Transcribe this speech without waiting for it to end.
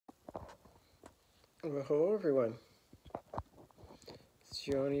Well, hello everyone. It's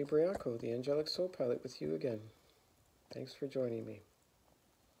Gianni Briaco, the Angelic Soul Pilot, with you again. Thanks for joining me.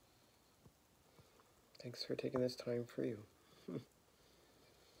 Thanks for taking this time for you.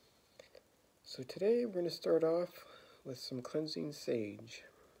 So today we're going to start off with some cleansing sage.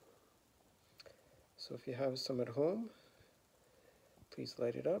 So if you have some at home, please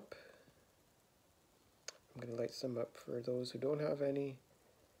light it up. I'm going to light some up for those who don't have any.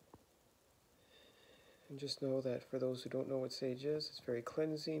 And just know that for those who don't know what sage is, it's very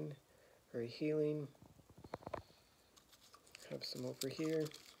cleansing, very healing. Have some over here.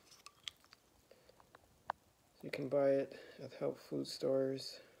 You can buy it at health food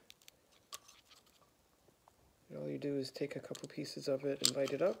stores. And all you do is take a couple pieces of it and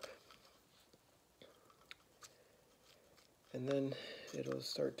light it up. And then it'll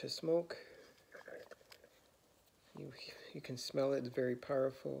start to smoke. You can smell it, it's very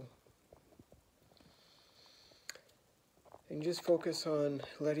powerful. And just focus on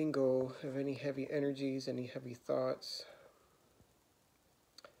letting go of any heavy energies, any heavy thoughts,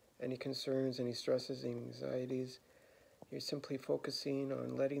 any concerns, any stresses, any anxieties. You're simply focusing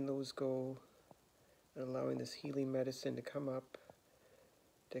on letting those go and allowing this healing medicine to come up,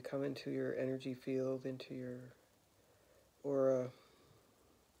 to come into your energy field, into your aura,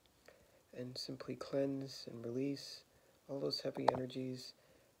 and simply cleanse and release all those heavy energies.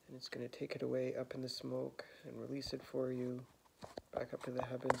 And it's going to take it away up in the smoke and release it for you, back up to the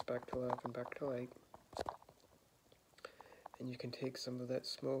heavens, back to love and back to light. And you can take some of that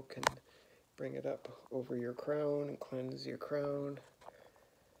smoke and bring it up over your crown and cleanse your crown.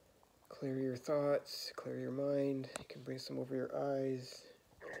 Clear your thoughts, clear your mind. You can bring some over your eyes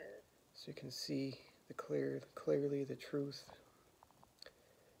so you can see clearly the truth.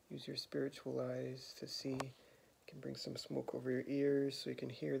 Use your spiritual eyes to see. You can bring some smoke over your ears so you can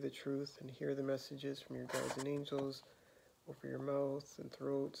hear the truth and hear the messages from your guides and angels, over your mouth and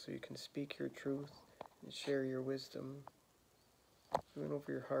throat so you can speak your truth and share your wisdom. Even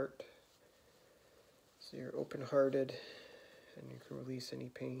over your heart so you're open-hearted and you can release any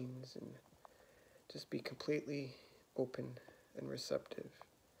pains and just be completely open and receptive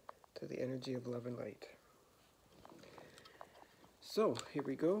to the energy of love and light. So here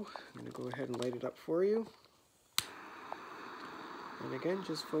we go. I'm going to go ahead and light it up for you. And again,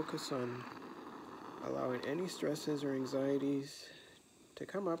 just focus on allowing any stresses or anxieties to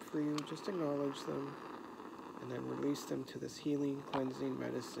come up for you. Just acknowledge them and then release them to this healing, cleansing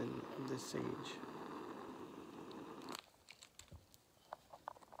medicine of this sage.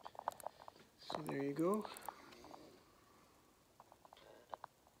 So there you go.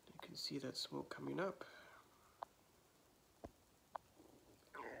 You can see that smoke coming up.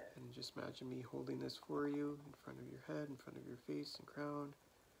 And just imagine me holding this for you in front of your head, in front of your face and crown.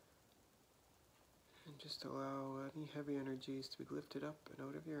 And just allow any heavy energies to be lifted up and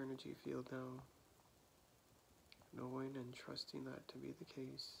out of your energy field now. Knowing and trusting that to be the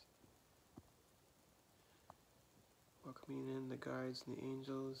case. Welcoming in the guides and the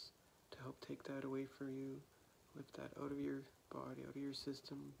angels to help take that away for you. Lift that out of your body, out of your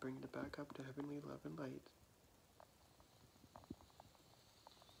system. Bring it back up to heavenly love and light.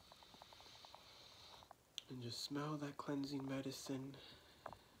 And just smell that cleansing medicine.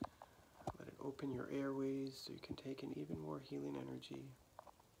 Let it open your airways so you can take in even more healing energy.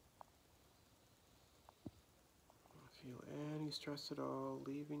 Feel any stress at all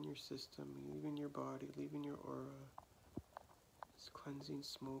leaving your system, leaving your body, leaving your aura. This cleansing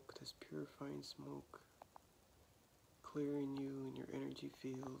smoke, this purifying smoke, clearing you in your energy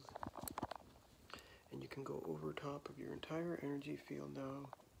field. And you can go over top of your entire energy field now.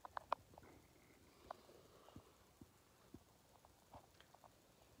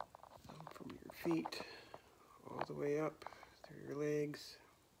 From your feet all the way up through your legs,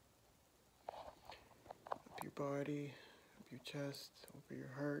 up your body, up your chest, over your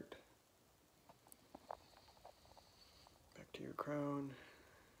heart, back to your crown,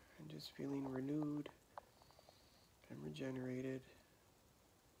 and just feeling renewed and regenerated,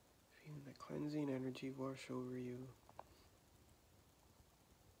 feeling the cleansing energy wash over you,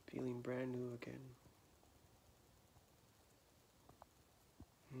 feeling brand new again.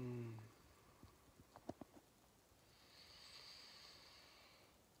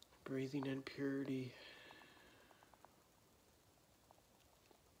 Breathing in purity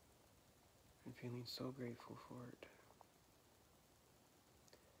and feeling so grateful for it.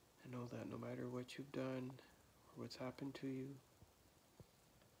 And know that no matter what you've done or what's happened to you,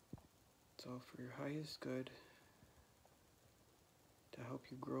 it's all for your highest good, to help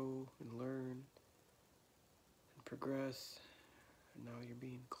you grow and learn and progress. And now you're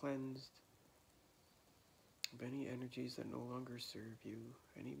being cleansed of any energies that no longer serve you,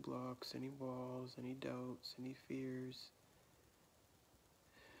 any blocks, any walls, any doubts, any fears,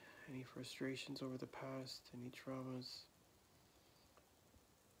 any frustrations over the past, any traumas,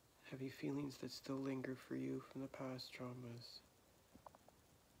 heavy feelings that still linger for you from the past traumas.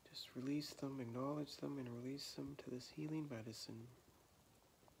 Just release them, acknowledge them, and release them to this healing medicine.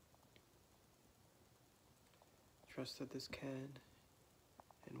 Trust that this can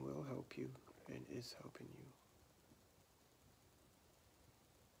and will help you and is helping you.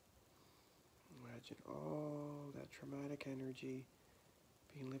 Imagine all that traumatic energy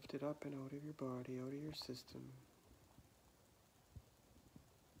being lifted up and out of your body, out of your system,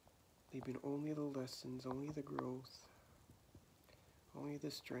 leaving only the lessons, only the growth, only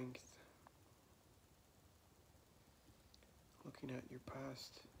the strength. Looking at your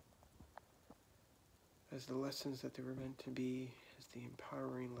past as the lessons that they were meant to be, as the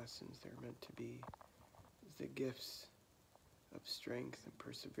empowering lessons they were meant to be, as the gifts of strength and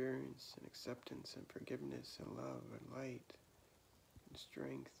perseverance and acceptance and forgiveness and love and light and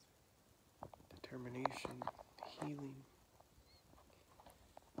strength, determination, healing.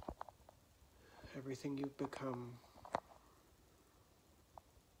 Everything you've become,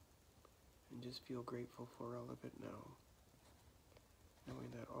 and just feel grateful for all of it now, knowing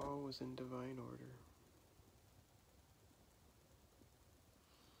that all was in divine order.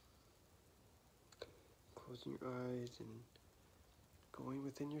 Closing your eyes and going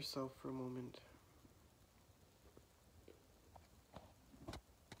within yourself for a moment.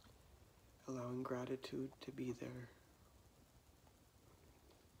 Allowing gratitude to be there,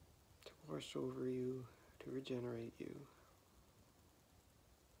 to wash over you, to regenerate you.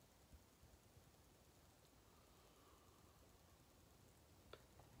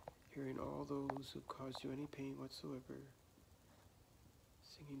 Hearing all those who caused you any pain whatsoever.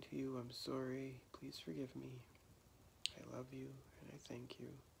 Singing to you, I'm sorry, please forgive me. I love you and I thank you.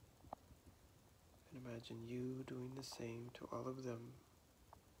 And imagine you doing the same to all of them.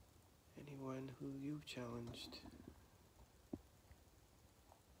 Anyone who you've challenged.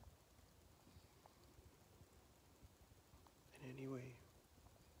 In any way.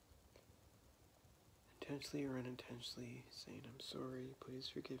 Intentionally or unintentionally, saying, I'm sorry, please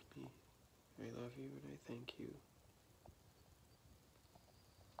forgive me. I love you and I thank you.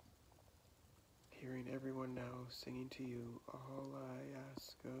 Hearing everyone now singing to you, all I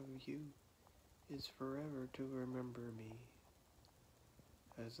ask of you is forever to remember me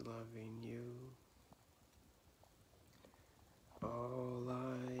as loving you. All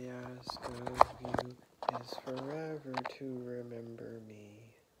I ask of you is forever to remember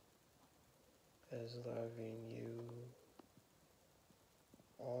me as loving you.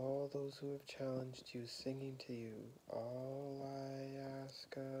 All those who have challenged you, singing to you, all I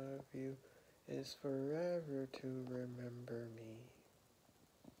ask of you is forever to remember me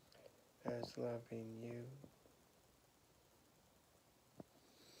as loving you.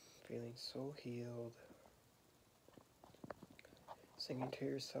 Feeling so healed. Singing to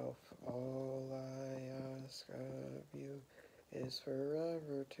yourself, all I ask of you is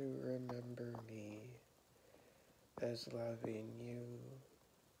forever to remember me as loving you.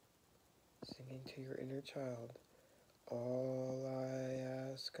 Singing to your inner child, all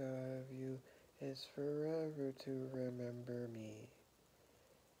I ask of you is forever to remember me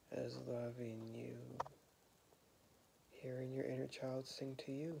as loving you. Hearing your inner child sing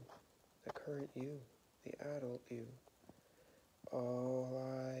to you, the current you, the adult you. All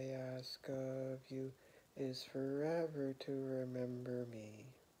I ask of you is forever to remember me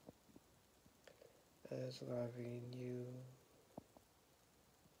as loving you.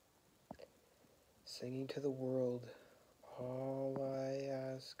 Singing to the world, all I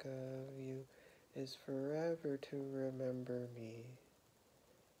ask of you is forever to remember me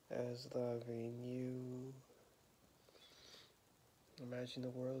as loving you. Imagine the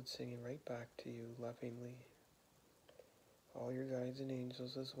world singing right back to you lovingly. All your guides and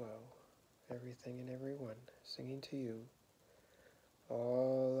angels as well, everything and everyone singing to you.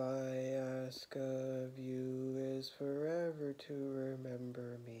 All I ask of you is forever to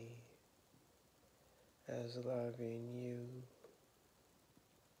remember me as loving you.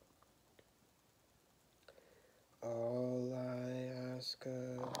 All I ask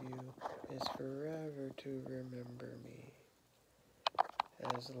of you is forever to remember me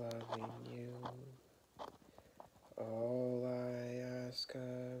as loving you. All I ask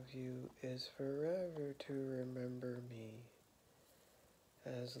of you is forever to remember me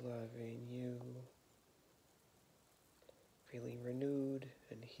as loving you. Feeling renewed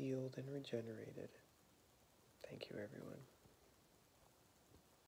and healed and regenerated. Thank you, everyone.